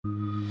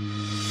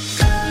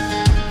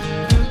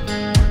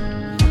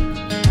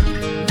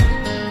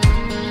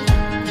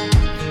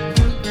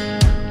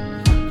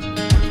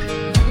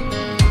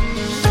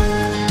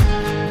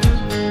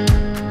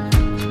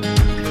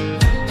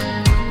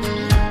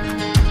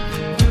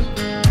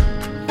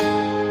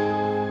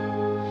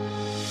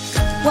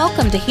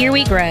Welcome to Here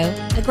We Grow,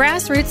 a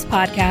grassroots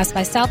podcast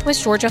by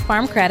Southwest Georgia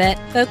Farm Credit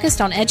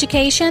focused on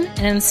education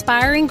and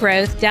inspiring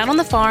growth down on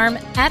the farm,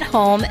 at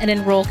home, and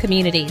in rural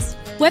communities.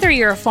 Whether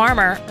you're a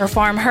farmer or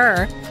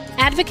farm-her,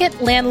 advocate,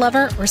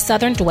 landlover, or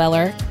southern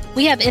dweller,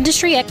 we have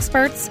industry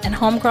experts and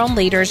homegrown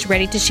leaders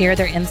ready to share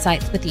their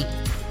insights with you.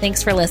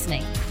 Thanks for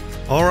listening.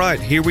 All right,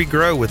 here we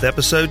grow with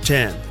episode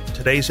 10.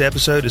 Today's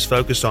episode is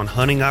focused on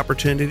hunting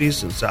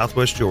opportunities in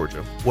Southwest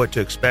Georgia, what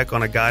to expect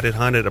on a guided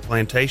hunt at a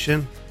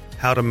plantation,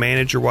 how to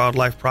manage your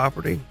wildlife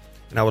property,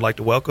 and I would like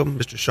to welcome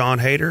Mr. Sean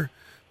Hayter,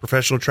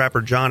 professional trapper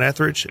John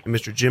Etheridge, and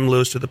Mr. Jim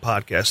Lewis to the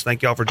podcast.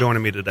 Thank you all for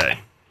joining me today.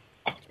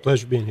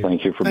 Pleasure being here.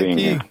 Thank you for being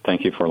here.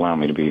 Thank you for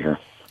allowing me to be here.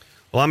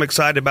 Well, I'm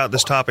excited about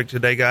this topic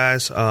today,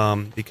 guys,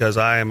 because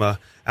I am a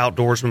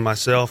outdoorsman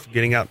myself.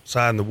 Getting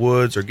outside in the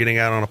woods or getting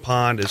out on a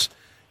pond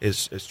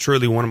is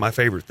truly one of my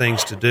favorite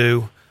things to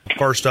do.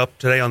 First up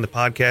today on the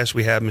podcast,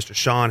 we have Mr.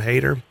 Sean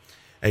Hayter,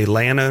 a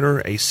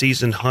landowner, a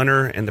seasoned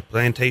hunter, and the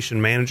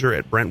plantation manager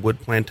at Brentwood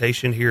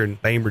Plantation here in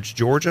Bainbridge,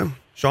 Georgia.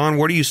 Sean,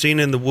 what are you seeing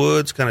in the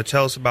woods? Kind of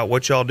tell us about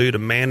what y'all do to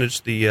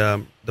manage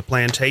the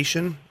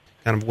plantation,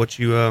 kind of what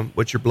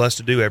you're blessed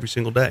to do every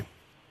single day.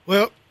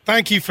 Well,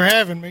 thank you for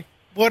having me.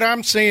 What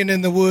I'm seeing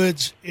in the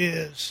woods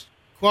is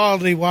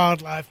quality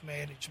wildlife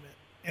management.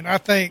 And I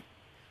think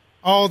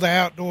all the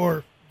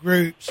outdoor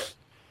groups,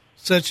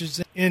 such as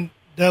the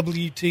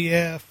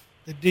NWTF,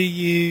 the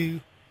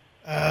DU,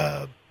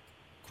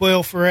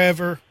 Quail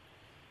Forever,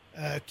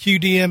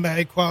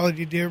 QDMA,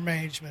 Quality Deer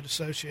Management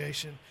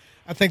Association,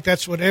 I think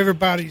that's what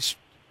everybody's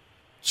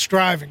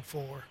striving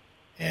for.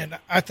 And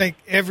I think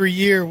every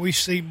year we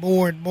see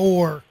more and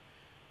more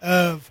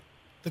of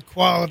the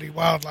quality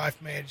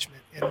wildlife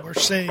management. And we're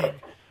seeing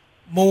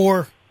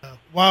more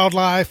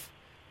wildlife,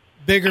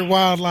 bigger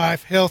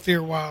wildlife,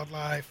 healthier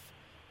wildlife.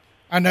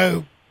 I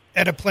know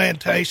at a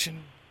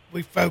plantation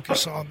we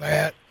focus on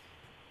that.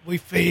 We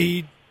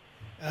feed,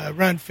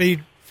 run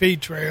feed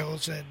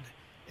trails and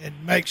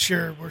make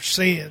sure we're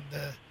seeing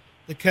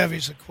the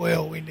coveys of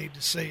quail we need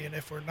to see. And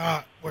if we're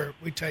not,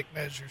 we take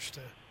measures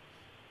to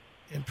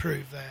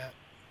improve that.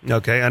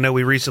 Okay, I know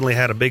we recently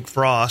had a big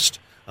frost.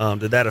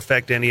 Did that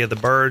affect any of the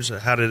birds?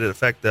 How did it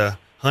affect the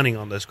hunting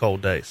on those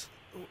cold days?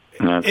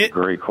 That's a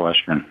great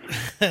question.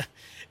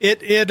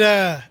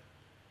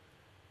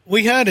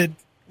 We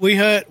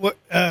hunt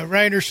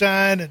rain or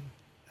shine and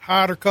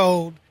hot or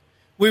cold.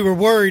 We were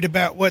worried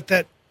about what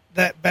that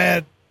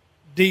bad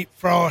deep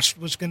frost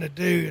was going to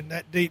do and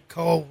that deep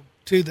cold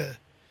to the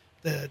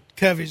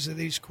coveys of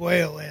these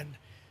quail. And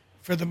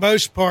for the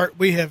most part,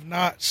 we have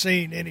not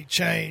seen any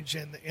change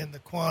in the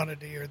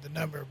quantity or the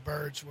number of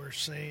birds we're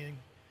seeing.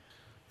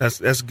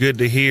 That's good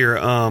to hear.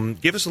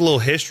 Give us a little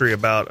history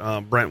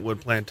about Brentwood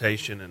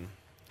Plantation and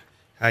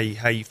how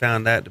you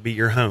found that to be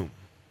your home.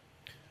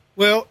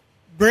 Well,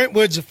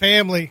 Brentwood's a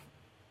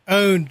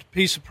family-owned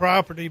piece of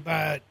property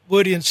by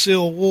Woody and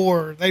Sil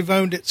War. They've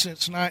owned it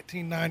since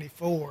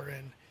 1994,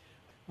 and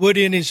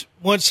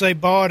once they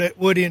bought it,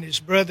 Woody and his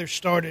brother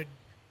started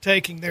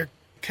taking their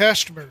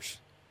customers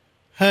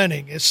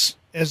hunting as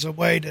a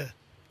way to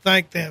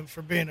thank them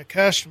for being a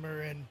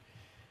customer.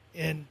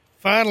 And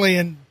finally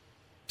in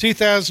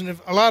 2000,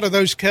 a lot of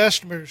those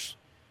customers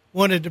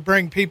wanted to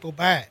bring people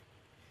back.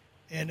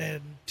 And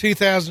in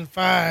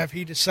 2005,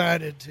 he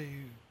decided to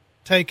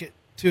take it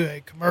to a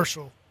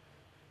commercial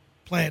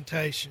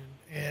plantation.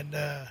 And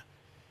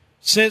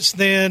since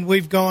then,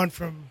 we've gone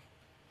from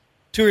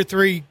 2 or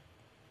 3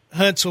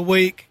 hunts a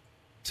week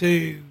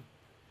to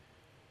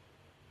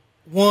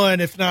 1,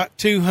 if not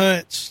 2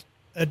 hunts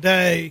a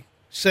day,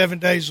 7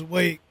 days a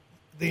week,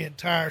 the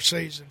entire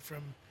season.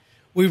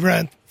 We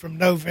run from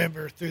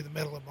November through the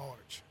middle of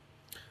March.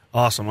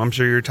 Awesome. I'm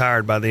sure you're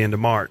tired by the end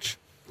of March.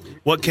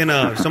 What can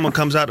if someone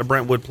comes out to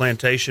Brentwood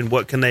Plantation,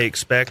 what can they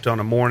expect on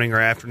a morning or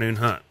afternoon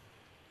hunt?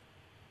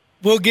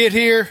 We'll get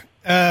here.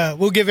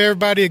 We'll give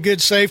everybody a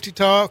good safety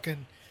talk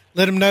and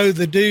let them know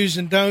the do's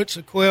and don'ts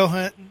of quail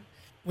hunting.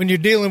 When you're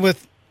dealing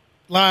with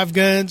live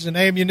guns and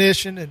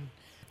ammunition, and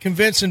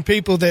convincing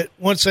people that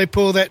once they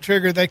pull that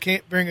trigger, they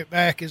can't bring it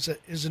back is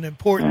an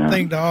important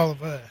thing to all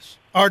of us.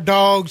 Our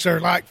dogs are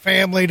like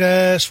family to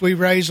us. We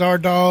raise our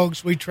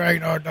dogs. We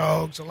train our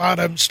dogs. A lot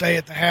of them stay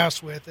at the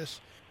house with us.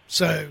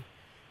 So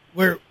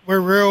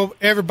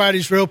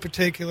everybody's real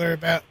particular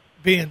about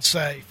being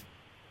safe.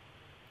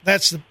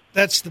 That's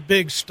the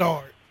big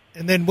start.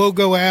 And then we'll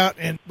go out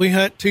and we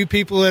hunt 2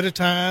 people at a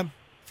time,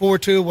 4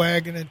 to a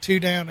wagon and 2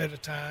 down at a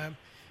time.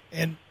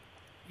 And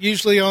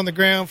usually on the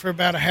ground for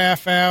about a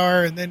half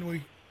hour, and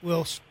then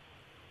we'll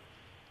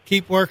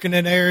keep working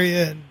an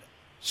area and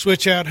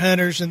switch out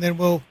hunters, and then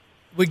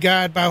we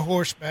guide by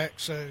horseback.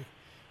 So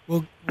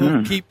we'll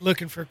keep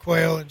looking for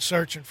quail and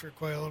searching for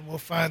quail, and we'll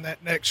find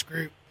that next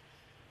group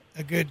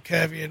a good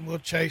covey, and we'll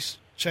chase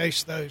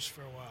those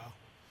for a while.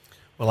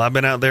 Well, I've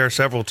been out there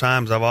several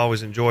times. I've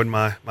always enjoyed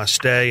my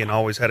stay and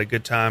always had a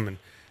good time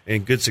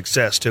and good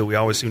success, too. We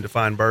always seem to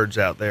find birds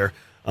out there.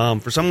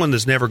 For someone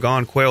that's never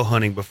gone quail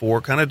hunting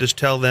before, kind of just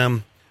tell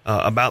them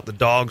about the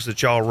dogs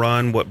that y'all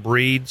run, what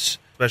breeds,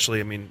 especially,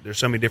 I mean, there's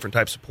so many different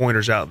types of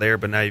pointers out there,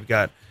 but now you've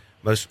got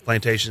most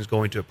plantations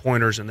going to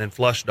pointers and then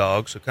flush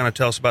dogs. So kind of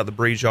tell us about the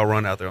breeds y'all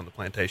run out there on the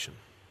plantation.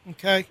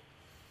 Okay.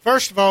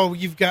 First of all,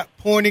 you've got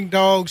pointing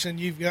dogs and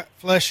you've got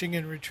flushing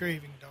and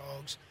retrieving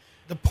dogs.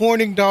 The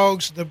pointing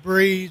dogs, the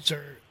breeds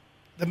are,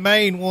 the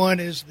main one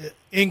is the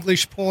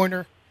English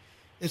pointer.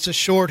 It's a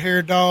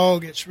short-haired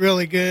dog. It's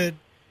really good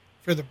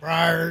for the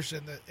briars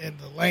and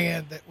the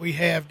land that we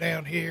have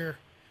down here.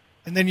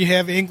 And then you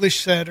have English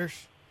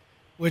setters,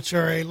 which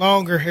are a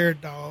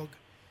longer-haired dog,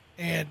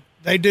 and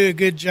they do a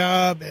good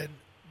job,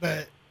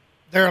 but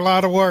they're a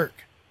lot of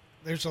work.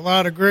 There's a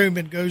lot of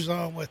grooming goes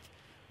on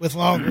with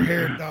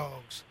longer-haired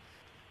dogs.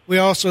 We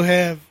also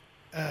have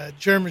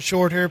German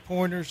short-hair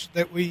pointers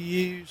that we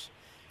use,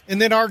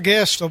 and then our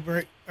guests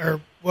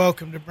are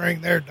welcome to bring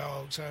their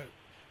dogs.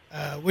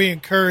 We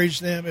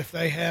encourage them if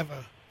they have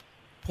a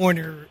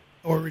pointer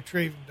or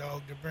retrieving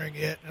dog to bring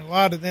it, and a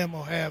lot of them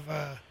will have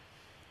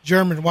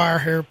German wire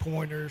hair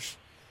pointers,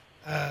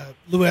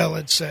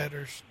 Llewellyn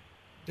setters,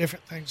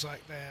 different things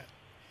like that.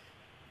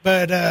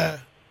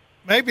 But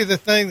maybe the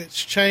thing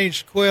that's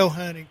changed quail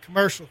hunting,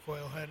 commercial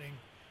quail hunting,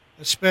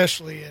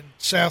 especially in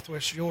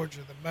southwest Georgia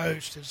the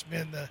most, has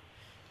been the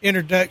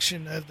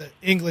introduction of the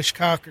English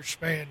Cocker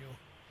Spaniel.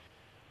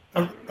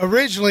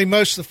 Originally,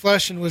 most of the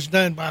flushing was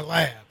done by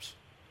labs.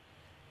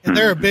 And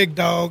they're a big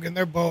dog, and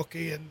they're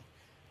bulky, and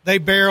they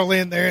barrel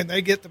in there, and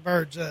they get the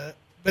birds up.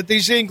 But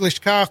these English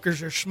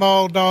Cockers are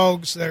small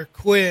dogs. They're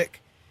quick.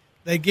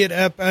 They get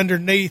up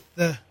underneath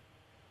the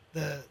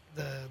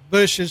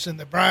bushes and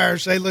the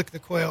briars. They look the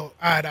quail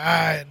eye to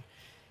eye, and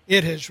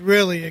it has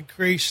really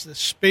increased the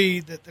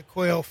speed that the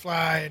quail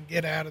fly and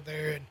get out of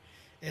there,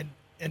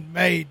 and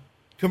made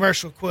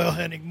commercial quail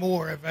hunting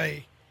more of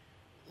a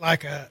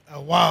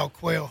wild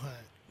quail hunt.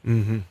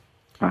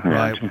 Mm-hmm.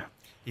 Right.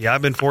 Yeah,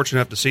 I've been fortunate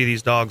enough to see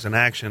these dogs in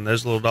action.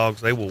 Those little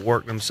dogs, they will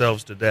work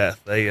themselves to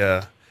death.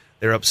 They're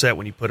upset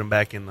when you put them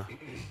back in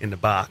the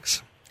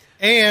box.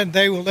 And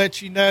they will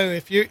let you know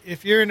if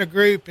you're in a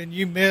group and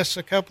you miss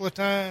a couple of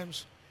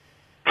times.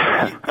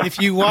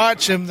 If you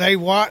watch them, they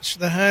watch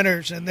the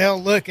hunters, and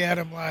they'll look at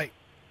them like,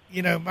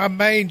 my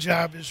main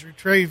job is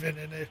retrieving,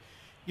 and if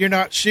you're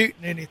not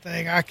shooting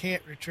anything, I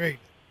can't retrieve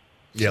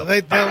it. Yep.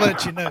 So they'll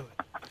let you know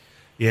it.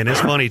 Yeah, and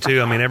it's funny,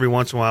 too. I mean, every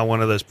once in a while,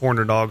 one of those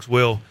pointer dogs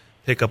will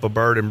pick up a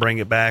bird and bring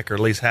it back, or at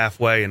least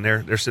halfway, and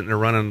they're sitting there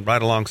running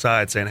right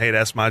alongside saying, hey,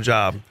 that's my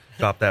job.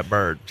 Drop that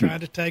bird. Trying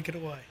to take it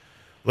away.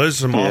 Those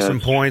are some awesome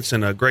points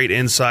and a great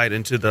insight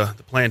into the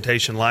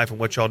plantation life and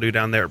what y'all do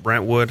down there at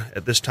Brentwood.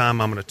 At this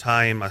time, I'm going to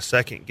tie in my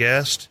second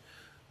guest.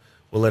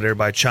 We'll let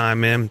everybody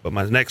chime in. But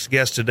my next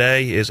guest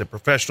today is a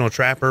professional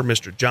trapper,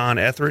 Mr. John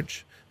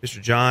Etheridge.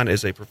 Mr. John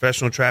is a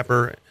professional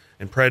trapper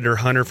and predator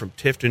hunter from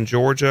Tifton,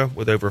 Georgia,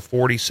 with over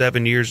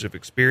 47 years of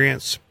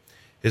experience.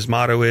 His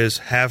motto is,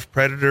 have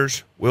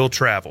predators, will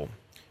travel.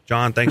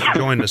 John, thanks for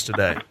joining us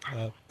today.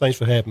 Thanks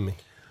for having me.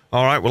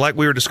 All right. Well, like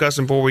we were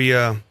discussing before we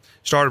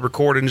started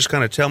recording, just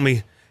kind of tell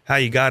me how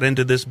you got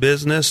into this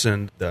business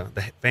and the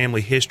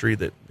family history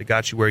that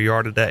got you where you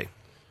are today.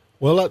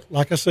 Well,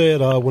 like I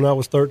said, when I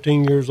was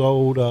 13 years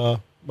old,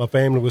 my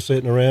family was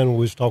sitting around and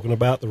we was talking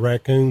about the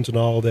raccoons and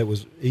all that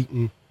was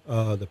eating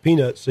the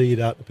peanut seed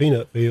out in the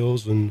peanut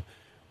fields, and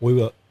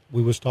we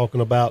was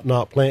talking about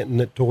not planting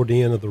it toward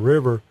the end of the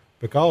river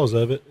because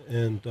of it.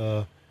 And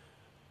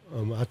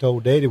I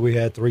told Daddy we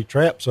had 3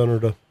 traps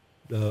under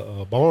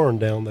the barn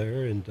down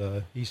there,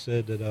 and he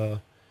said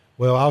that,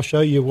 well, I'll show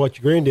you what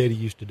your granddaddy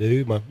used to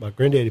do. My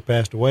granddaddy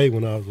passed away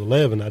when I was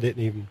 11. I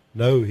didn't even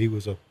know he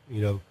was a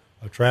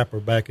trapper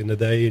back in the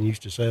day and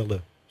used to sell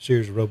the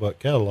Sears and Roebuck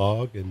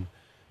catalog,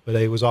 but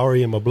it was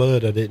already in my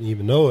blood. I didn't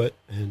even know it.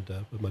 And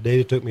but my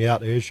daddy took me out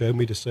there and showed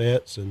me the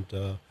sets, and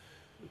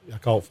I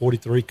caught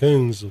 43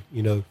 coons,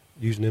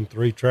 using them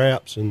 3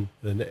 traps. And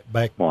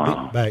back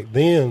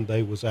then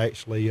they was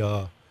actually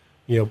the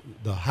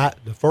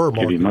fur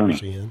market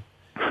was in.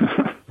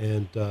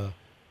 And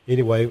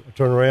anyway, I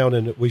turned around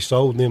and we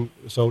sold them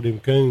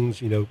coons,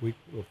 for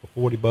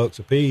 $40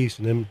 a piece.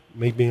 And then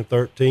me being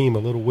 13, my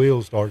little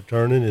wheels started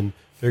turning and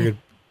figured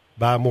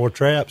buy more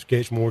traps,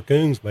 catch more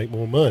coons, make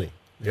more money.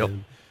 Yep.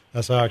 And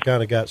that's how I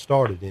kind of got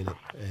started in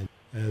it.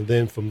 And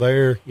then from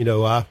there,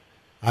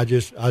 I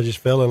just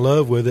fell in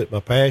love with it. My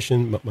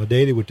passion. My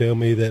daddy would tell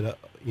me that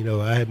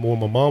I had more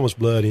of my mama's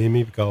blood in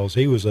me because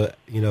he was a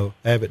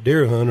avid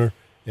deer hunter,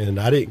 and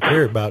I didn't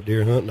care about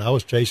deer hunting. I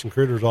was chasing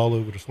critters all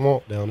over the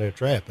swamp down there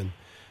trapping.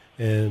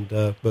 And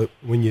but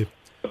when you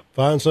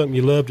find something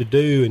you love to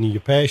do and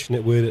you're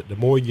passionate with it, the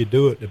more you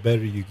do it, the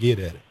better you get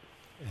at it.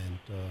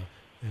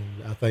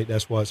 And I think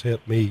that's what's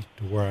helped me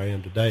to where I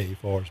am today as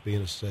far as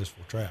being a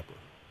successful trapper.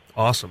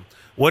 Awesome.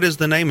 What is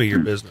the name of your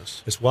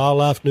business? It's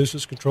Wildlife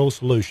Nuisance Control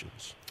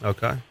Solutions.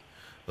 Okay.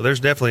 Well, there's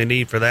definitely a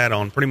need for that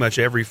on pretty much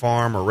every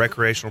farm or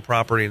recreational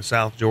property in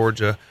South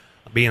Georgia.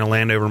 Being a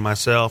landowner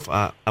myself,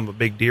 I'm a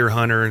big deer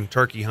hunter and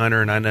turkey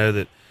hunter, and I know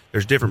that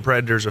there's different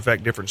predators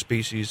affect different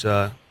species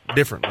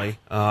differently.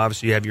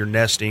 Obviously, you have your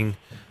nesting,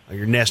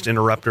 your nest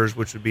interrupters,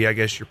 which would be, I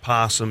guess, your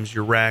possums,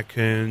 your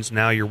raccoons,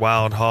 now your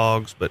wild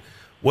hogs. But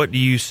what do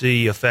you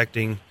see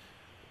affecting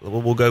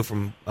we'll go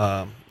from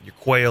your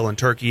quail and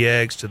turkey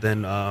eggs to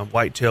then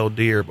white-tailed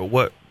deer. But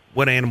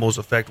what animals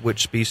affect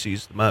which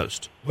species the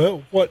most?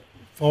 Well, as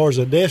far as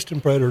the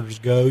nesting predators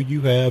go,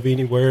 you have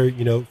anywhere,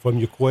 from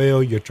your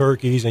quail, your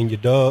turkeys, and your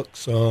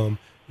ducks.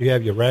 You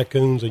have your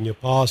raccoons and your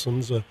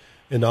possums, and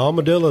the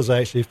armadillos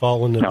actually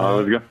fall in the. I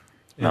was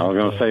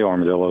going to say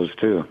armadillos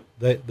too.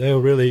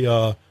 They'll really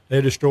they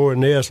destroy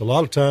nests. A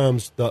lot of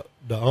times the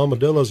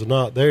armadillos are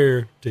not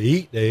there to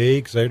eat the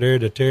eggs. They're there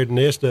to tear the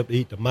nest up,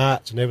 eat the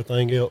mites and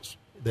everything else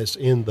that's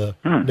in the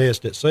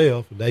nest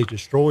itself. And they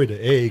destroy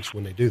the eggs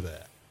when they do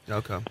that.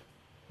 Okay.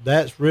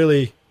 That's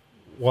really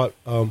what,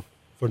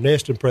 for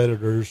nesting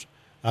predators,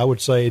 I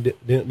would say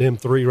them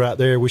three right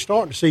there. We're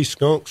starting to see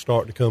skunks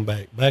starting to come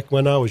back. Back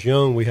when I was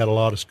young, we had a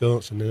lot of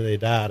skunks, and then they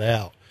died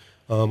out.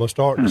 I'm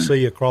starting to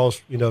see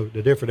across,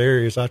 the different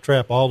areas. I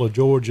trap all of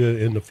Georgia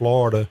into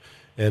Florida,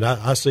 and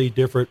I see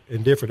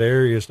in different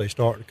areas they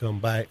start to come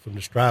back, from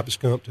the striped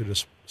skunk to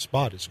the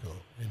spotted skunk.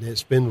 And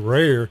it's been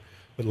rare,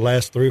 but the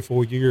last 3 or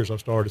 4 years I've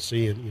started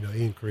seeing,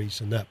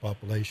 increase in that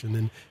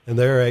population. And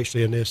they're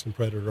actually a nesting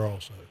predator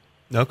also.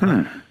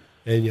 Okay.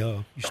 And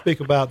you speak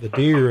about the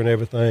deer and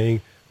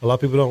everything. A lot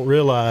of people don't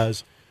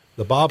realize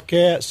the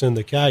bobcats and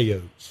the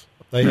coyotes,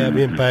 they have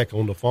impact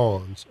on the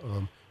fawns.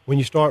 When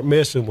you start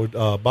messing with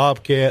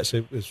bobcats,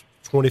 it's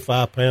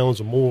 25 pounds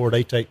or more,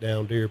 they take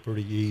down deer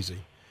pretty easy.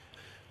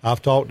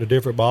 I've talked to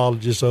different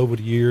biologists over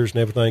the years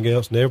and everything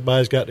else, and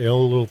everybody's got their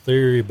own little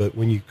theory, but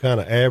when you kind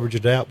of average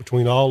it out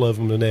between all of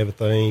them and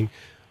everything,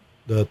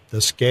 the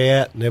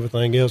scat and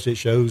everything else, it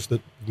shows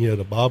that,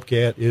 the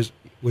bobcat is,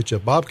 which a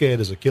bobcat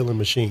is a killing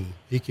machine.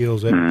 He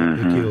kills everything.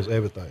 He kills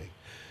everything.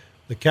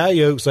 The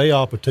coyotes, they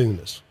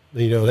opportunists.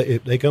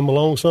 If they come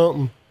along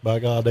something, by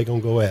God, they're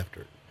going to go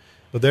after it.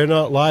 But they're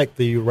not like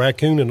the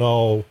raccoon and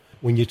all.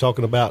 When you're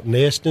talking about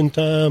nesting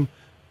time,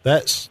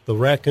 that's the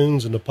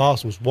raccoons and the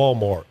possums,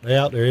 Walmart. They're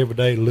out there every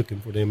day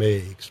looking for them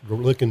eggs,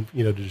 looking,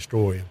 to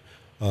destroy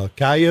them.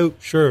 Coyote,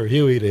 sure,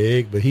 he'll eat an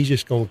egg, but he's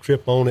just going to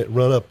trip on it and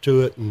run up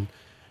to it and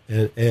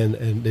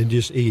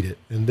just eat it.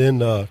 And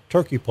then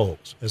turkey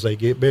poults as they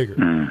get bigger.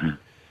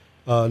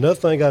 Another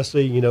thing I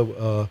see,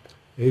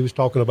 he was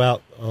talking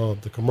about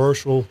the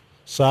commercial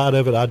side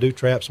of it. I do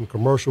trap some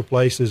commercial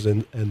places,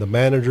 and the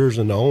managers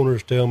and the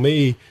owners tell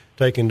me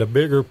taking the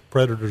bigger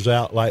predators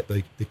out, like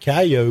the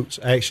coyotes,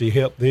 actually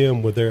help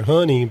them with their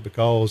hunting,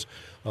 because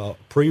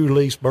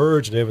pre-release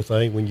birds and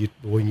everything, when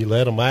you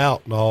let them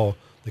out and all,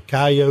 the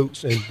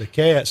coyotes and the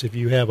cats, if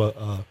you have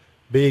a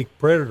big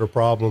predator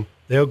problem,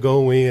 they'll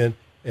go in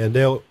and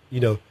they'll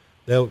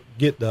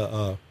get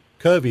the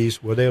coveys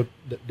where they'll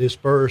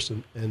disperse,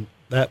 and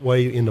that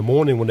way in the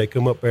morning when they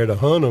come up there to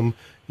hunt them,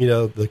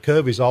 the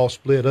coveys all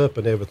split up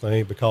and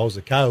everything, because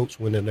the coyotes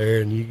went in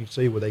there, and you can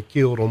see where they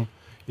killed them,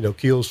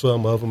 killed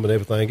some of them and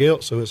everything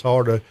else. So it's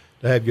harder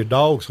to have your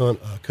dogs hunt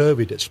a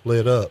covey that's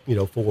split up,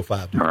 4 or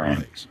 5 different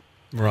ways.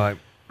 Right.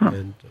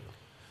 And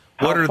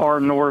how far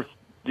north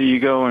do you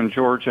go in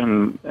Georgia,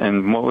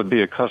 and what would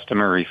be a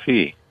customary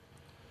fee?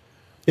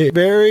 It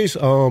varies.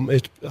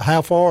 It's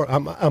how far.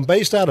 I'm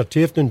based out of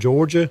Tifton,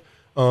 Georgia.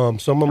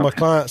 Some of my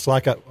clients,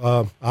 like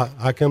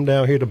I come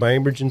down here to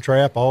Bainbridge and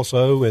trap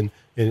also, and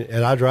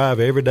I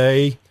drive every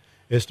day.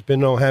 It's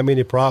depending on how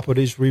many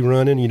properties we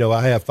running.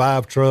 I have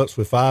 5 trucks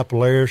with 5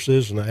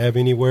 Polarises, and I have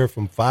anywhere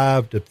from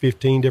 5 to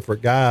 15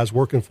 different guys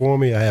working for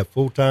me. I have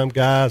full-time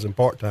guys and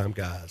part-time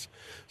guys.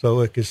 So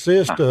it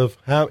consists of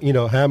how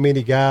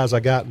many guys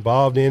I got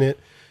involved in it,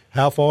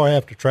 how far I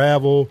have to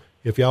travel.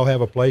 If y'all have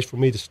a place for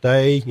me to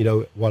stay,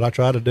 what I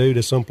try to do,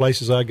 there's some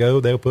places I go,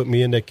 they'll put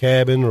me in their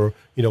cabin, or,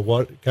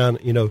 what kind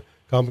of,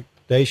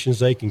 accommodations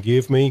they can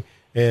give me.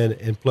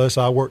 And plus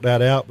I work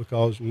that out,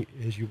 because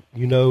as you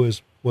know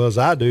as well as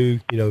I do,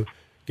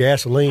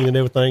 gasoline and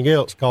everything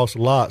else costs a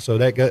lot. So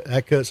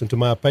that cuts into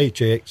my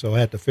paycheck. So I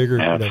have to figure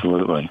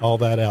all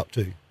that out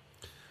too.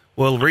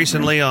 Well,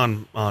 recently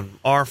on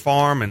our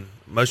farm and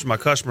most of my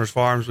customers'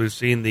 farms, we've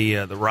seen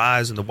the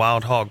rise in the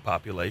wild hog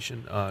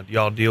population. Do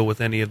y'all deal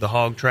with any of the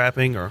hog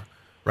trapping or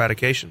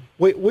eradication?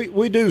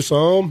 We do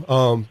some.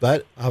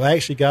 That I've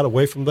actually got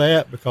away from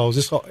that,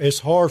 because it's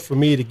hard for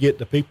me to get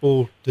the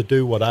people to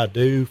do what I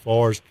do, as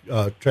far as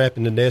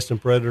trapping the nesting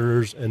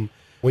predators. And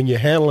when you're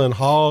handling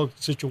hog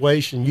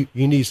situation,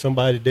 you need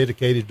somebody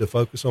dedicated to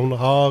focus on the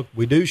hog.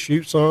 We do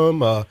shoot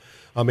some.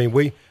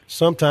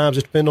 Sometimes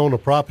it depends on the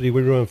property.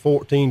 We run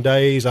 14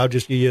 days. I'll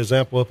just give you an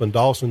example. Up in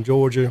Dawson,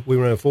 Georgia, we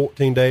ran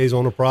 14 days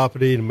on the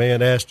property. The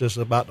man asked us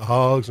about the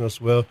hogs, and I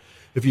said, well,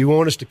 if you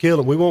want us to kill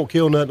them, we won't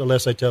kill nothing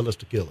unless they tell us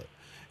to kill it.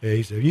 And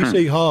he said, if you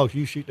see hogs,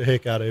 you shoot the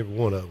heck out of every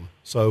one of them.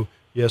 So,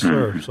 yes,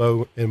 sir.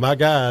 So, and my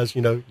guys,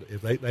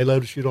 if they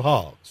love to shoot a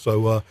hog.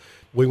 So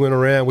we went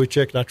around, we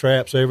checked our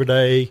traps every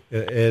day,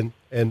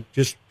 and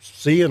just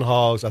seeing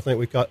hogs, I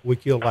think we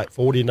killed like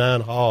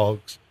 49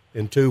 hogs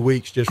in 2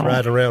 weeks, just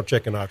riding around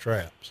checking our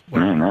traps.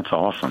 Man, that's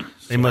awesome.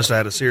 They must have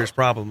had a serious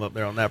problem up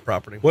there on that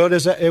property. Well,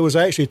 it was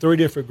actually 3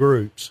 different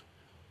groups.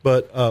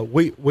 But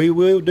we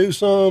will do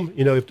some,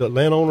 if the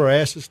landowner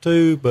asks us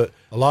to. But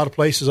a lot of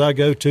places I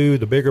go to,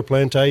 the bigger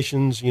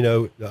plantations,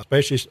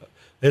 especially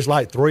there's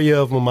like 3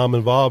 of them I'm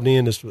involved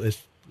in. It's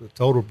the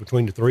total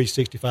between the 3,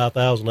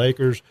 65,000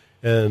 acres,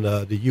 and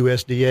the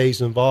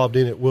USDA's involved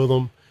in it with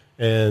them.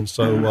 And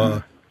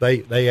so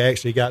they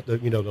actually got the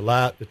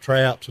light, the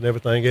traps, and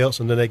everything else.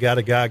 And then they got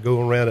a guy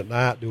going around at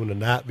night doing the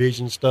night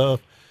vision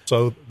stuff.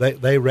 So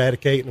they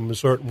eradicate them in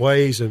certain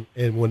ways.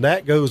 And when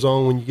that goes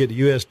on, when you get the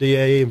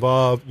USDA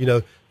involved,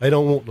 they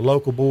don't want the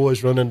local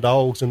boys running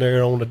dogs in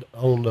there on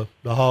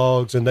the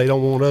hogs, and they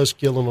don't want us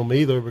killing them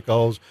either,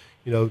 because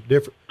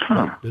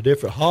the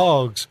different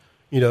hogs,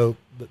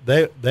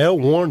 they'll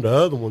warn the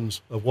other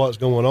ones of what's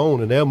going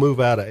on, and they'll move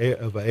out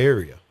of an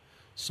area.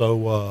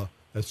 So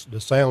that's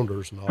the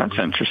sounders and all. That's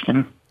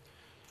interesting.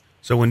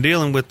 So when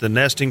dealing with the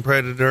nesting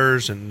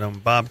predators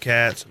and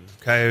bobcats and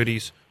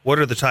coyotes, what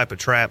are the type of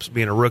traps?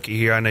 Being a rookie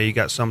here, I know you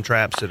got some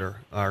traps that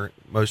are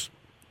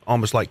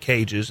almost like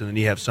cages, and then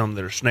you have some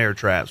that are snare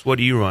traps. What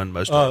do you run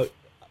most of?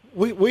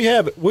 We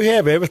have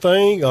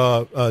everything.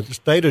 The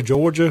state of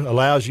Georgia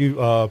allows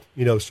you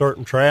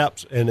certain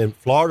traps, and then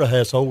Florida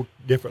has whole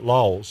different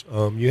laws.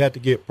 You have to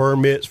get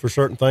permits for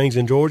certain things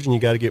in Georgia, and you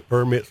got to get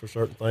permits for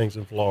certain things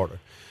in Florida.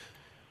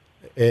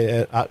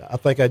 And I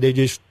think I did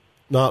just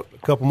not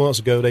a couple months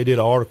ago. They did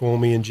an article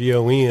on me in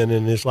GON,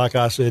 and it's like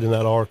I said in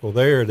that article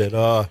there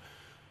that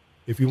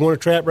if you want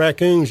to trap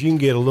raccoons, you can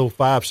get a little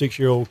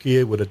 5-6-year-old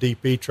kid with a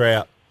DP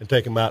trap and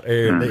take him out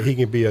there, and he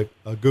can be a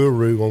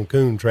guru on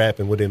coon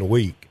trapping within a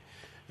week.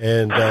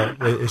 And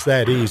it's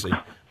that easy.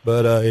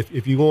 But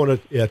if you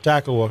want to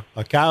tackle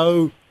a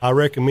coyote, I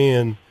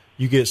recommend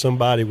you get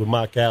somebody with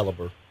my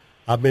caliber.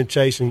 I've been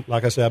chasing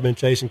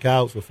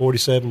coyotes for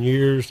 47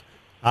 years.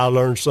 I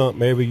learn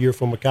something every year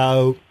from a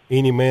coyote.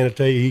 Any man will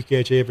tell you he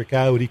catch every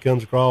coyote he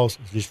comes across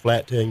is just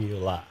flat telling you a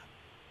lie.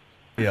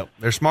 Yep,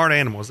 they're smart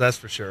animals, that's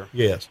for sure.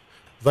 Yes.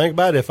 Think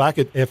about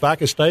it. If I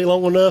could stay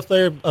long enough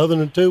there, other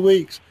than 2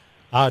 weeks,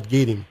 I'd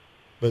get him.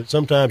 But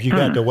sometimes you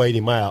got to wait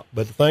him out.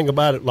 But the thing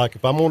about it, like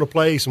if I'm on a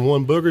place and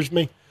one boogers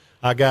me,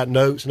 I got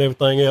notes and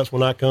everything else.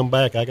 When I come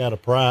back, I got a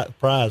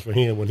prize for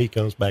him when he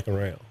comes back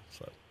around.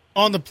 So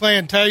on the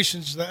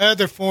plantations, the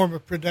other form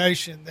of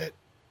predation that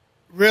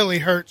really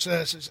hurts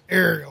us is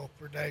aerial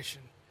predation.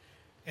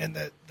 And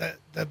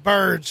the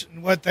birds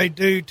and what they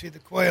do to the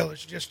quail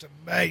is just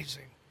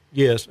amazing.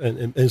 Yes,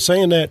 and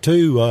saying that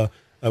too,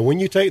 when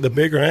you take the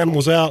bigger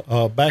animals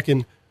out, back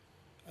in,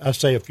 I'd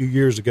say a few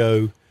years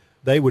ago,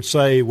 they would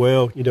say,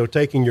 well,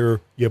 taking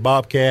your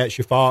bobcats,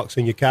 your fox,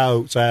 and your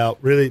coyotes out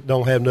really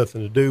don't have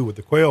nothing to do with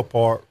the quail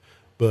part.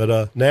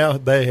 But now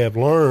they have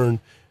learned,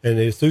 and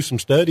it's through some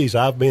studies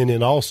I've been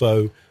in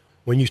also,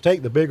 when you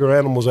take the bigger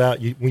animals out,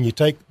 when you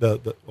take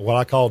the what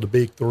I call the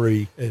big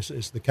three,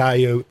 it's the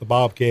coyote, the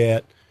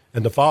bobcat,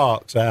 and the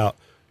fox out,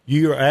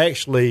 you're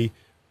actually,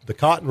 the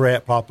cotton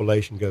rat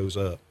population goes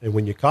up. And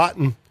when your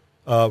cotton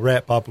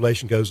rat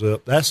population goes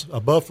up, that's a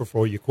buffer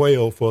for your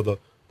quail for the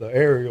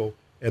aerial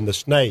and the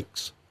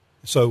snakes.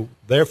 So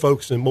they're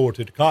focusing more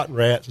to the cotton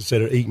rats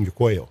instead of eating your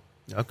quail.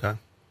 Okay.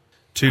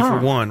 2 for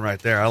 1 right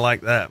there. I like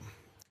that.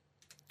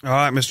 All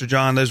right, Mr.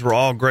 John, those were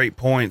all great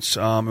points.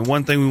 And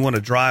one thing we want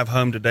to drive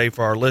home today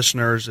for our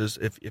listeners is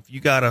if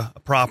you got a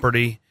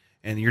property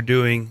and you're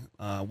doing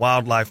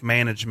wildlife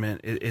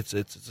management, it's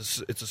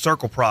a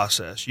circle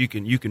process. You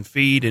can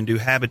feed and do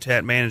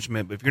habitat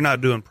management, but if you're not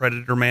doing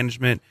predator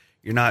management,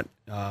 you're not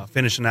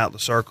finishing out the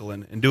circle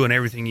and doing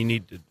everything you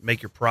need to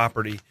make your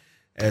property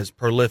as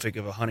prolific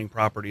of a hunting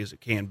property as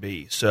it can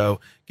be. So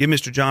give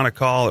Mr. John a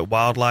call at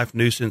Wildlife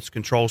Nuisance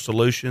Control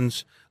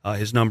Solutions.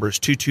 His number is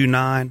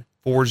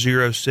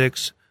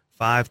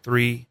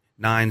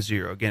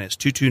 229-406-5390. Again, it's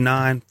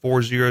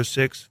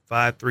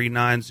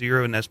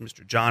 229-406-5390, and that's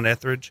Mr. John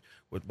Etheridge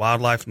with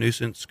Wildlife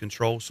Nuisance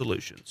Control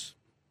Solutions.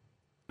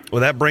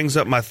 Well, that brings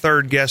up my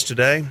third guest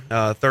today.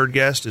 Third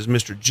guest is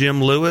Mr.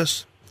 Jim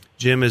Lewis.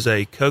 Jim is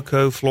a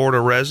Cocoa,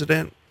 Florida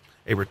resident,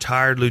 a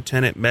retired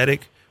lieutenant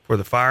medic for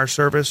the fire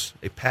service,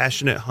 a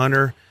passionate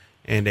hunter,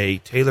 and a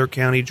Taylor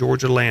County,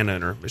 Georgia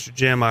landowner. Mr.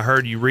 Jim, I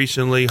heard you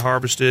recently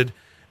harvested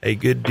a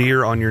good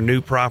deer on your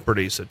new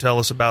property. So tell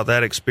us about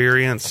that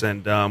experience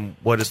and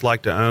what it's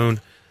like to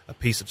own a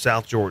piece of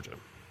South Georgia.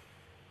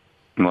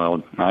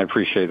 Well, I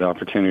appreciate the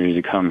opportunity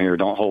to come here.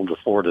 Don't hold the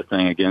Florida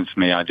thing against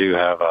me. I do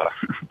have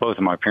both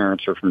of my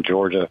parents are from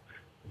Georgia.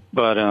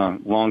 But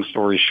long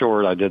story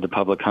short, I did the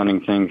public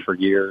hunting thing for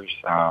years.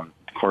 Of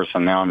course,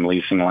 now I'm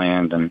leasing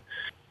land, and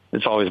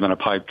it's always been a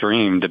pipe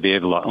dream to be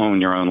able to own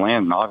your own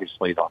land and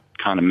obviously to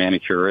kind of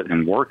manicure it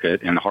and work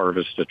it and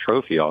harvest a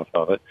trophy off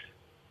of it.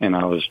 And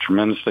I was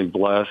tremendously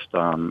blessed.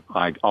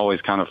 I always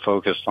kind of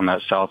focused on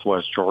that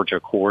Southwest Georgia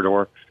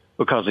corridor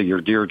because of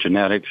your deer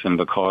genetics and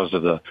because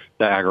of the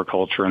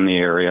agriculture in the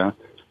area.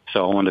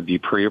 So I wanted to be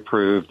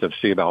pre-approved to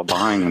see about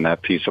buying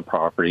that piece of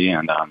property.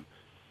 And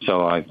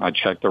so I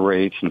checked the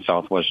rates, and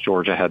Southwest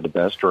Georgia had the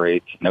best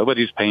rates.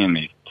 Nobody's paying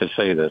me to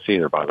say this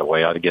either, by the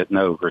way. I get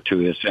no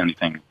gratuitous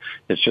anything.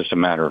 It's just a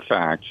matter of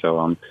fact.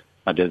 So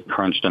I did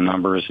crunch the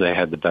numbers. They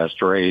had the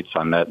best rates.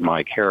 I met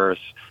Mike Harris.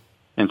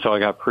 And so I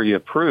got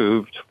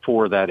pre-approved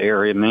for that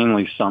area,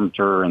 mainly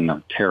Sumter and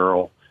the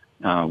Terrell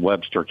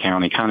Webster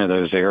County, kind of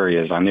those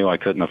areas. I knew I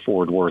couldn't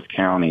afford Worth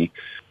County.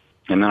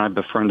 And then I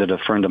befriended a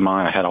friend of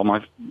mine. I had all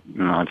my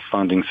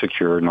funding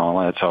secured and all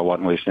that, so I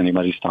wasn't wasting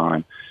anybody's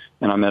time.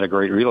 And I met a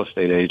great real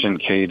estate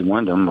agent, Cade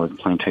Wyndham, with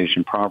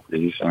Plantation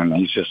Properties, and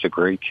he's just a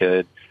great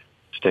kid.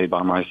 Stayed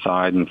by my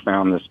side and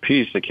found this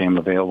piece that came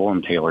available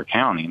in Taylor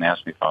County and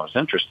asked me if I was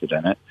interested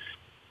in it.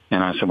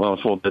 And I said, well,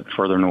 it's a little bit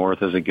further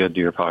north. Is a good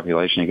deer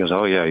population? He goes,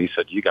 oh, yeah. He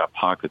said, you got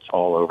pockets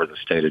all over the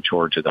state of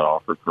Georgia that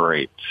offer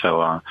great.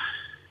 So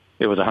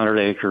it was 100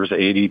 acres,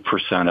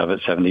 80% of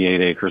it,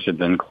 78 acres had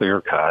been clear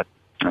cut.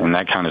 And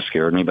that kind of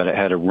scared me, but it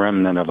had a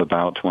remnant of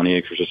about 20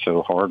 acres or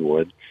so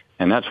hardwood.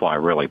 And that's why I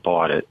really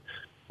bought it.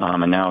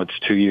 And now it's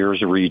 2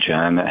 years of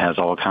regen that has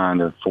all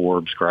kind of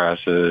forbs,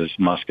 grasses,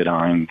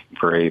 muscadine,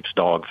 grapes,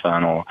 dog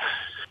fennel,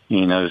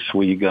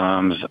 sweet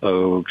gums,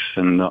 oaks,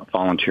 and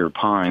volunteer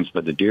pines,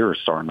 but the deer are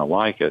starting to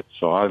like it.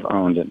 So I've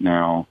owned it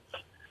now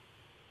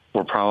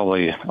for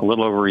probably a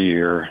little over a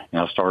year.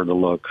 And I started to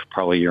look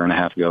probably a year and a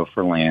half ago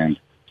for land,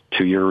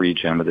 2 year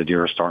regen, but the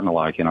deer are starting to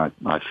like it. And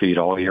I feed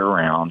all year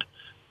round.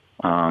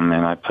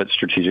 And I put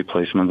strategic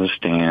placement of the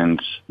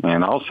stands.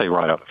 And I'll say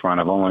right up front,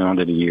 I've only owned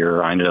it a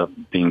year. I ended up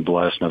being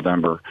blessed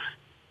November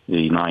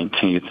the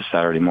 19th,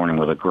 Saturday morning,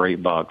 with a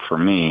great buck for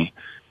me.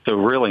 So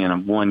really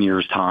in 1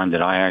 year's time,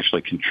 did I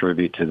actually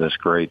contribute to this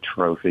great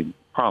trophy?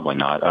 Probably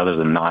not, other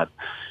than not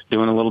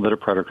doing a little bit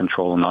of predator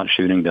control and not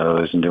shooting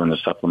does and doing the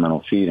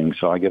supplemental feeding.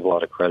 So I give a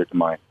lot of credit to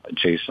my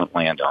adjacent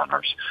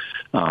landowners.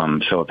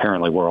 So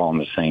apparently we're all on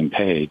the same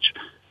page.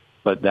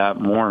 But that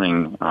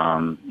morning,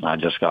 I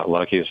just got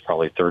lucky. It was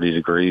probably 30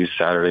 degrees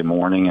Saturday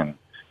morning, and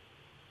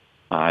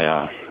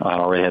I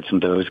already had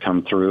some does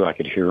come through. I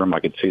could hear them. I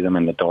could see them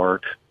in the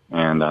dark.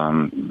 And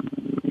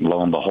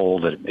lo and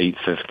behold, at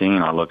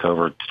 8:15, I look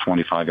over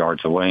 25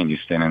 yards away, and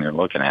he's standing there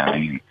looking at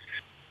me.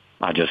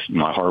 And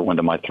my heart went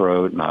to my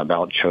throat, and I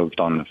about choked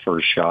on the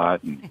first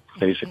shot and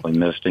basically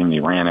missed him. He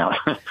ran out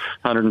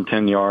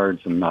 110 yards,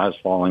 and I was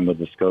following with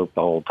the scope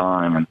the whole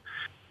time. And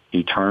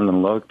he turned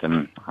and looked,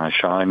 and I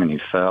shot him, and he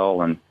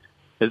fell. And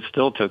it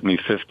still took me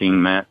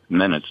 15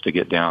 minutes to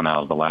get down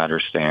out of the ladder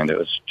stand. It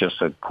was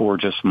just a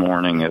gorgeous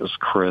morning. It was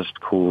crisp,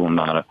 cool,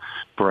 not a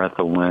breath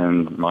of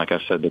wind. Like I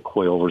said, the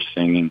quail were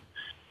singing.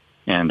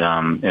 And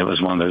it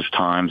was one of those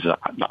times that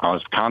I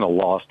was kind of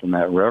lost in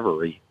that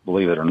reverie,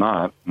 believe it or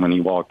not. When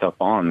he walked up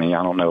on me,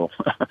 I don't know.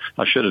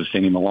 I should have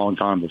seen him a long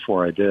time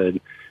before I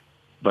did.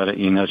 But,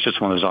 it's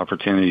just one of those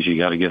opportunities you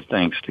got to give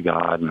thanks to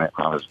God. And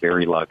I was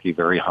very lucky,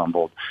 very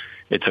humbled.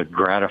 It's a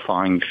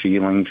gratifying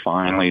feeling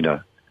finally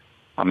that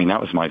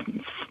was my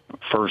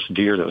first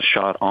deer that was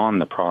shot on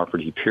the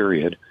property,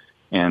 period.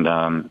 And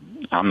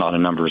I'm not a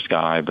numbers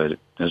guy, but it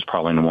was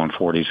probably in the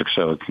 140s or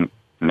so,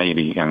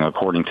 maybe. And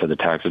according to the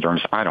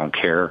taxidermist, I don't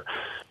care.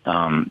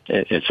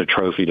 It's a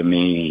trophy to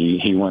me.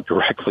 He went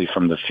directly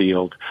from the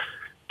field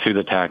to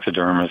the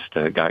taxidermist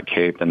that got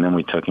caped, and then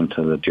we took him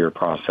to the deer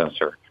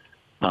processor.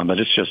 But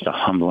it's just a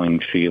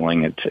humbling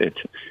feeling.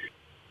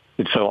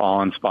 It's so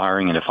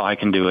awe-inspiring, and if I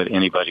can do it,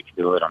 anybody can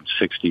do it. I'm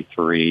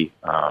 63,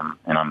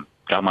 and I'm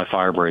got my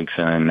fire breaks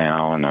in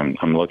now, and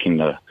I'm looking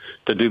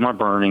to do my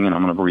burning, and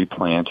I'm going to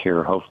replant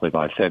here hopefully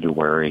by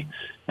February,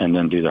 and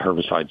then do the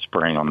herbicide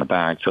spraying on the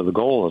back. So the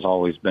goal has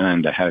always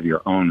been to have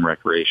your own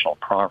recreational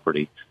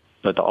property,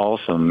 but to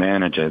also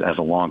manage it as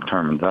a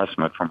long-term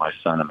investment for my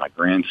son and my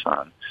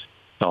grandson.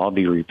 So I'll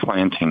be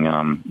replanting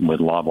with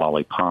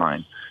loblolly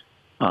pine.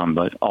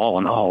 But all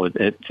in all,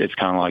 it's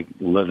kind of like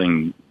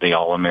living the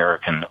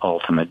all-American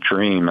ultimate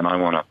dream, and I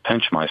want to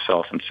pinch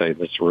myself and say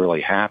this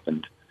really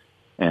happened.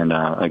 And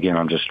again,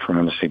 I'm just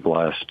tremendously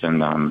blessed.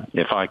 And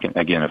if I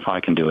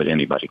can do it,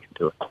 anybody can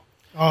do it.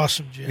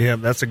 Awesome, Jim. Yeah,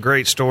 that's a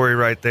great story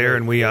right there,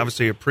 and we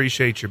obviously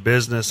appreciate your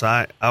business.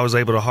 I was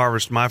able to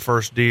harvest my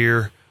first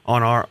deer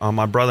on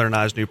my brother and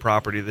I's new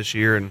property this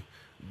year, and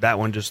that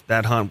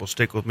hunt will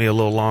stick with me a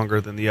little longer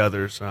than the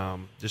others,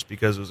 just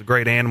because it was a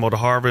great animal to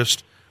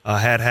harvest.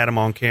 Had him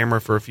on camera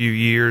for a few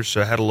years,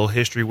 so I had a little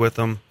history with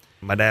him.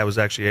 My dad was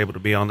actually able to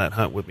be on that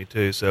hunt with me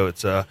too. So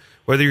it's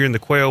whether you're in the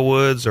quail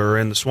woods or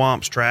in the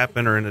swamps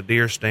trapping or in a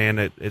deer stand,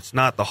 it's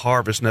not the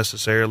harvest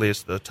necessarily.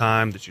 It's the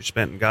time that you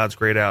spent in God's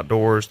great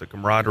outdoors, the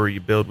camaraderie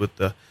you build with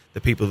the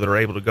people that are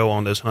able to go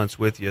on those hunts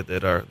with you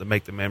that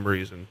make the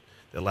memories and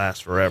that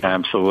last forever.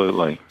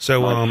 Absolutely.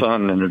 So my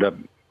son ended up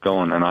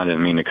going, and I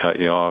didn't mean to cut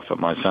you off, but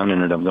my son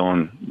ended up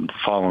going the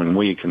following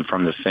week, and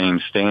from the same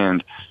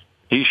stand,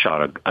 he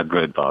shot a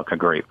good buck, a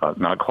great buck,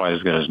 not quite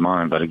as good as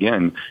mine. But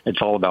again,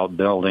 it's all about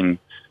building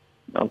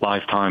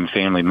lifetime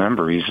family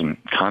memories and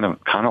kind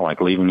of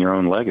like leaving your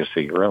own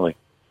legacy, really.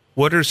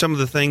 What are some of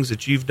the things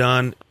that you've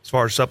done as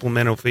far as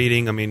supplemental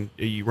feeding? I mean,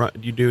 do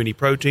you do any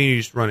protein? Are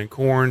you just running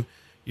corn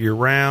year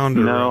round?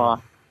 Or?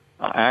 No,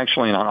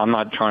 actually, I'm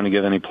not trying to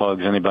give any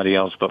plugs to anybody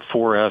else, but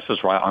 4S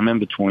is right. I'm in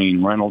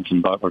between Reynolds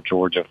and Butler,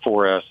 Georgia.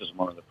 4S is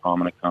one of the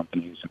prominent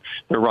companies.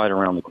 They're right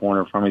around the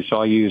corner from me,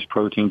 so I use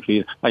protein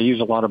feed. I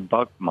use a lot of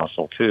buck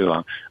muscle, too,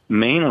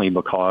 mainly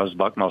because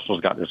buck muscle's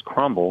got this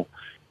crumble,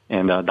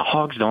 and the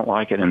hogs don't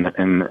like it, and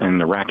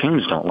the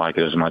raccoons don't like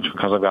it as much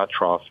because I've got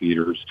trough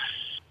feeders.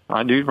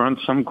 I do run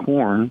some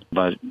corn,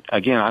 but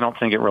again, I don't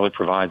think it really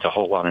provides a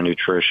whole lot of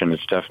nutrition.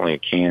 It's definitely a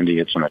candy.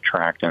 It's an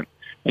attractant,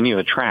 and you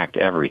attract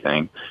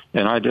everything.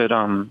 And I did,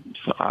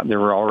 there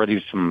were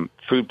already some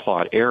food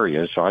plot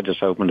areas, so I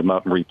just opened them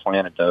up and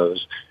replanted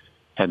those.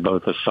 Had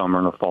both a summer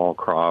and a fall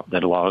crop.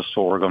 Had a lot of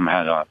sorghum,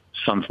 had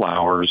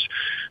sunflowers,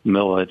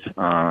 millet,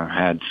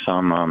 had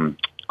some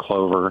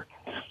clover,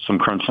 some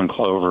crimson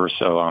clover.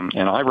 So, and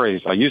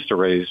I used to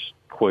raise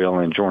quail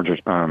in Georgia,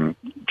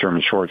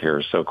 German short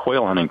hairs. So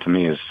quail hunting to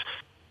me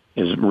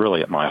is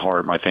really at my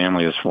heart. My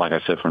family is, like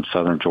I said, from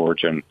southern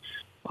Georgia, and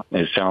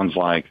it sounds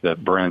like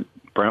that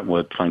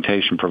Brentwood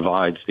Plantation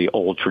provides the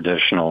old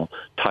traditional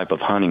type of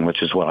hunting,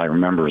 which is what I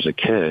remember as a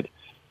kid.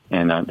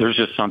 And there's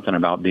just something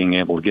about being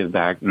able to give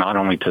back not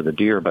only to the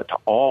deer, but to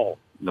all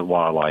the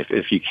wildlife,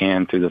 if you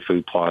can, through the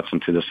food plots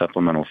and through the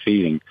supplemental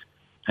feeding.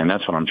 And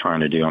that's what I'm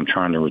trying to do. I'm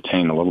trying to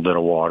retain a little bit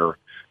of water.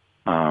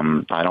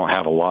 I don't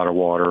have a lot of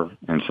water,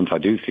 and since I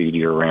do feed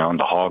year-round,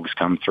 the hogs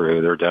come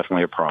through. They're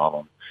definitely a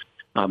problem.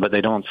 But they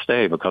don't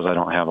stay because I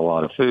don't have a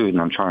lot of food, and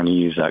I'm trying to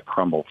use that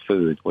crumbled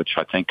food, which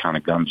I think kind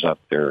of gums up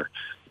their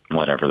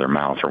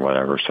mouth or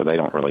whatever, so they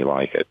don't really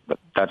like it. But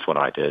that's what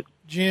I did.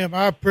 Jim,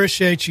 I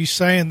appreciate you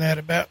saying that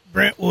about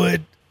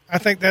Brentwood. I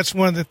think that's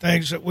one of the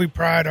things that we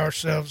pride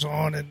ourselves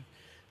on, and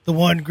the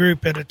one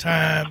group at a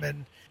time.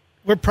 And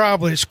we're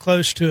probably as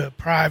close to a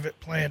private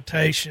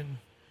plantation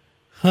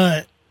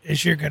hunt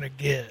as you're going to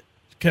get.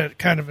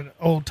 Kind of an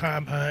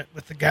old-time hunt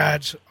with the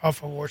guides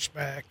off of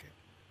horseback.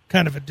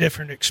 Kind of a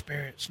different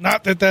experience.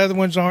 Not that the other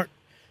ones aren't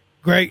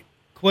great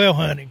quail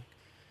hunting.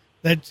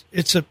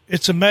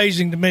 It's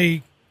amazing to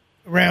me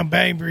around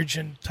Bainbridge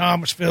and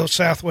Thomasville,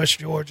 southwest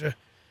Georgia,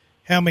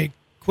 how many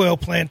quail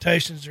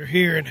plantations are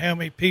here and how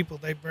many people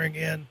they bring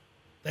in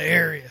the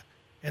area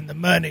and the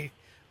money.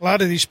 A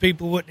lot of these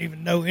people wouldn't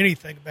even know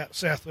anything about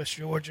southwest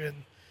Georgia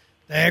and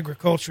the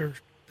agriculture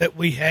that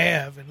we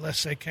have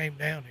unless they came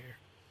down here.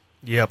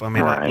 Yep, I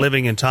mean,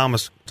 living in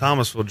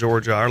Thomasville,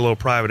 Georgia, our little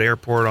private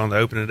airport on the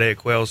opening day of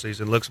quail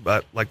season looks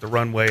about like the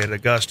runway at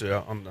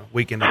Augusta on the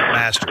weekend of the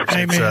Masters.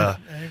 Amen.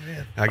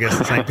 Amen. I guess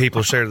the same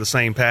people share the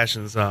same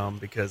passions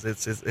because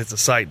it's a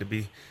sight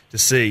to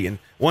see. And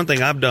one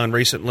thing I've done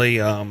recently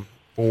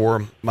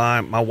for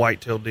my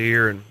white-tailed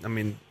deer and I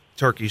mean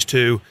turkeys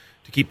too,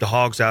 to keep the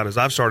hogs out, is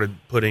I've started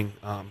putting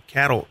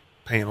cattle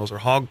panels or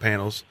hog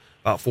panels,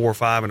 about 4 or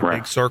 5 in a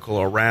big circle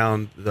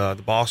around the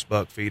boss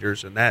buck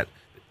feeders, and that.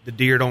 The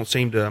deer don't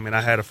seem to. I mean,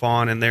 I had a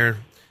fawn in there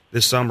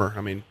this summer.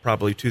 I mean,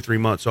 probably 2-3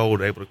 months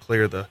old, able to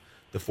clear the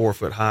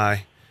 4-foot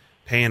high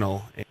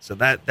panel. And so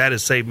that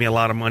has saved me a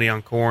lot of money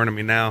on corn. I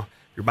mean, now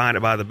if you're buying it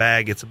by the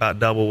bag, it's about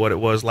double what it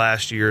was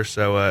last year.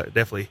 So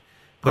definitely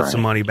put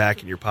some money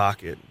back in your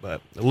pocket.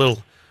 But a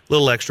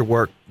little extra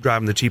work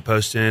driving the cheap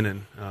posts in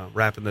and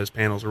wrapping those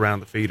panels around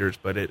the feeders.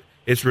 But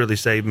it's really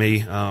saved me,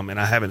 and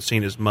I haven't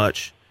seen as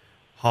much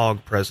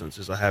hog presence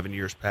as I have in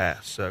years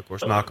past. So, of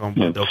course, knock on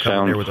wood, they'll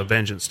come in there with a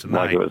vengeance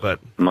tonight. Like but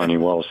money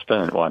well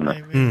spent, wasn't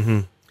it? Mm-hmm.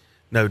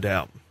 No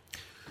doubt.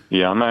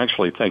 Yeah, I'm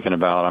actually thinking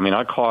about, I mean,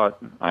 I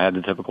had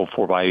the typical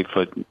 4x8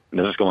 foot,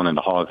 this is going into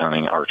hog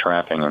hunting or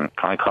trapping, and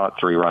I caught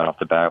 3 right off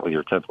the bat with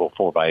your typical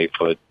 4x8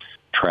 foot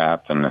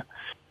trap, and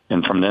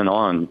from then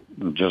on,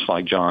 just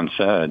like John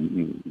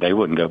said, they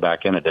wouldn't go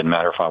back in. It didn't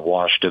matter if I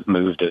washed it,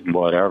 moved it, and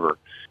whatever.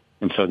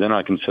 And so then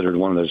I considered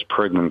one of those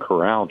Prigman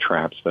Corral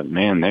traps, but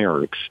man, they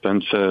are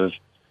expensive,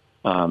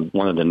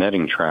 one of the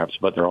netting traps,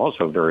 but they're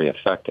also very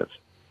effective.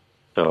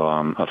 So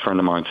a friend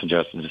of mine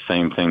suggested the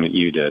same thing that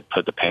you did,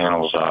 put the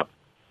panels up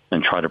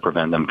and try to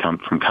prevent them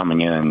from coming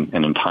in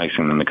and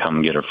enticing them to come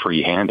and get a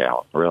free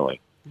handout,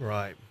 really.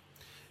 Right.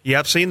 Yeah,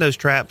 I've seen those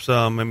traps.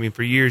 I mean,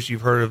 for years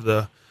you've heard of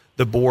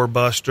the Boar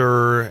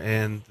Buster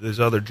and those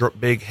other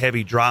big,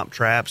 heavy drop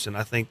traps, and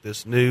I think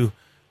this new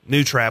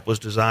trap was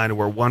designed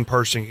where one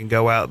person can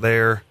go out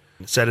there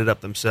and set it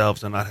up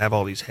themselves and not have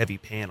all these heavy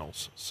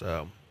panels.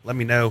 So let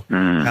me know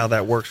how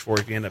that works for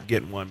you if you end up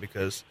getting one,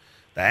 because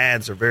the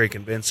ads are very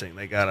convincing.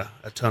 They got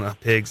a ton of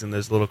pigs in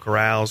those little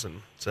corrals,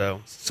 and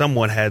so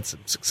someone had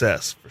some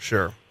success for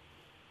sure.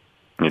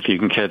 If you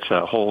can catch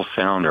that whole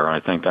sounder, I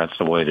think that's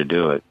the way to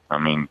do it. I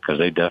mean, because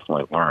they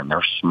definitely learn.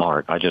 They're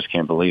smart. I just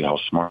can't believe how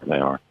smart they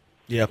are.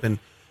 Yep, and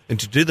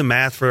to do the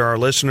math for our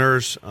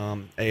listeners,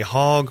 a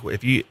hog,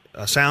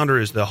 a sounder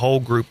is the whole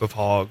group of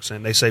hogs,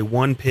 and they say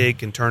one pig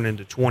can turn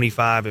into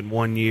 25 in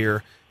 1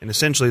 year. And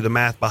essentially the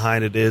math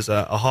behind it is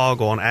a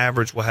hog on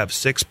average will have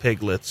 6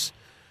 piglets.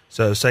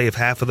 So say if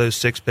half of those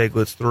 6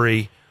 piglets,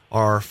 3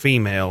 are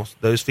females,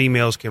 those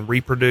females can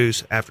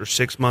reproduce after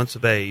 6 months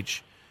of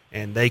age,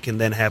 and they can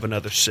then have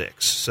another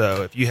 6.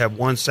 So if you have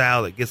one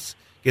sow that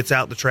gets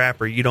out the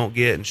trapper you don't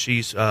get, and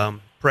she's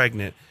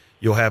pregnant,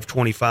 you'll have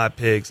 25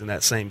 pigs in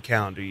that same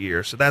calendar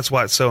year. So that's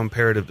why it's so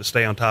imperative to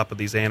stay on top of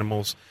these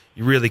animals.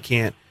 You really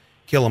can't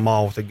kill them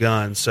all with a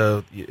gun.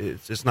 So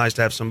it's nice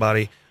to have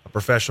somebody, a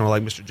professional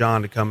like Mr.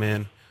 John, to come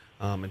in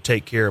and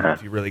take care of them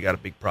if you really got a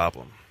big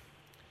problem.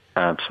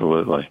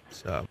 Absolutely.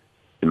 So,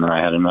 and then I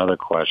had another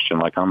question.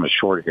 Like, I'm a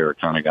short hair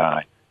kind of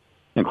guy,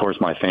 And of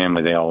course, my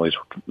family, they always,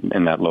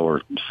 in that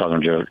lower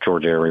southern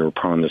Georgia area, were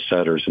prone to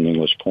setters and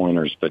English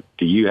pointers. But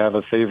do you have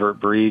a favorite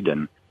breed?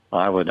 And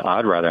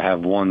I'd rather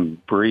have one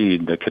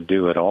breed that could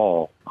do it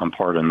all. I'm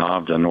part of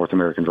NAVDA, North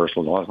American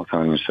Versatile Dog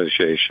Hunting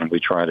Association. We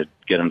try to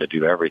get them to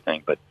do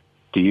everything. But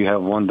do you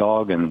have one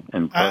dog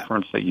in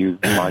preference that you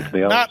like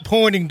the others? Not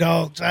pointing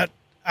dogs. I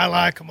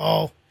like them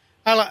all.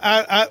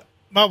 I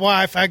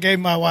gave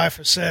my wife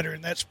a setter,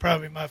 and that's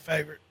probably my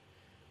favorite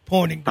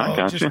pointing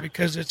dog, just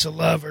because it's a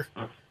lover.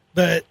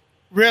 But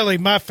really,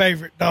 my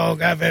favorite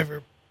dog I've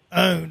ever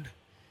owned,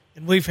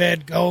 and we've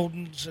had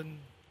Goldens, and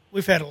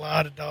we've had a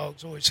lot of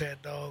dogs, always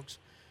had dogs.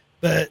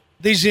 But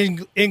these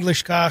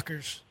English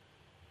Cockers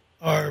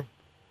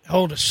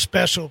hold a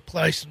special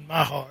place in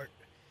my heart,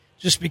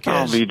 just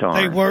because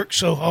they work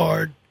so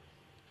hard,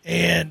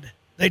 and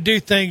they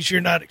do things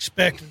you're not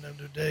expecting them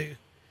to do.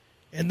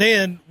 And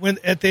then when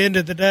at the end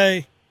of the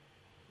day,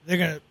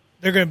 they're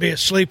gonna be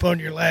asleep on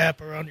your lap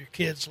or on your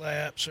kids'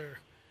 laps, or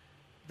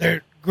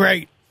they're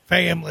great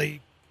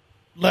family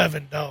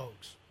loving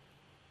dogs.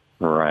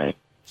 Right.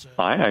 So,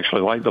 I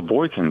actually like the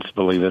Boykins,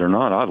 believe it or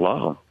not. I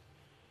love them.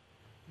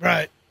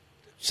 Right.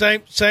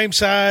 Same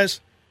size.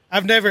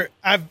 I've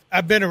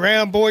been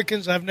around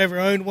Boykins. I've never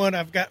owned one.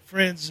 I've got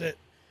friends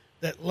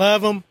that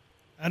love them.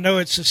 I know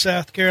it's a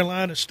South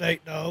Carolina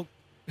state dog.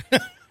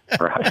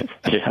 Right.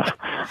 Yeah.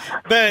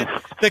 But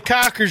the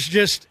Cockers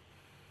just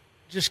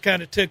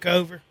kind of took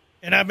over.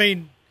 And I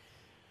mean,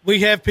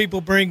 we have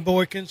people bring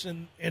Boykins,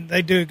 and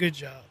they do a good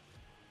job.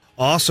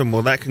 Awesome.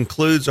 Well, that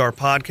concludes our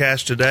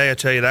podcast today. I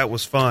tell you, that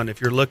was fun.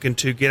 If you're looking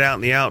to get out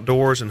in the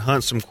outdoors and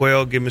hunt some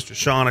quail, give Mr.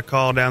 Sean a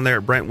call down there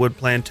at Brentwood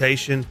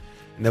Plantation,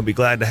 and they'll be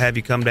glad to have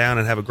you come down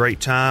and have a great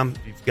time.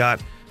 If you've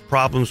got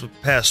problems with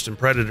pests and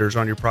predators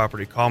on your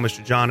property, call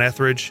Mr. John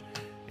Etheridge,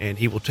 and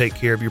he will take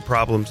care of your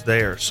problems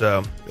there.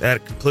 So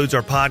that concludes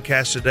our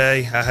podcast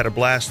today. I had a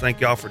blast.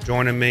 Thank y'all for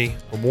joining me.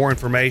 For more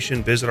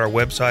information, visit our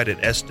website at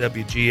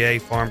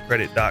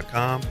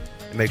swgafarmcredit.com.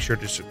 And make sure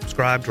to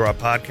subscribe to our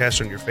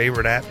podcast on your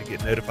favorite app to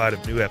get notified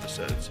of new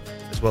episodes,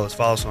 as well as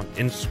follow us on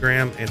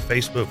Instagram and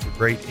Facebook for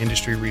great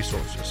industry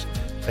resources.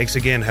 Thanks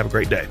again. Have a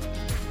great day.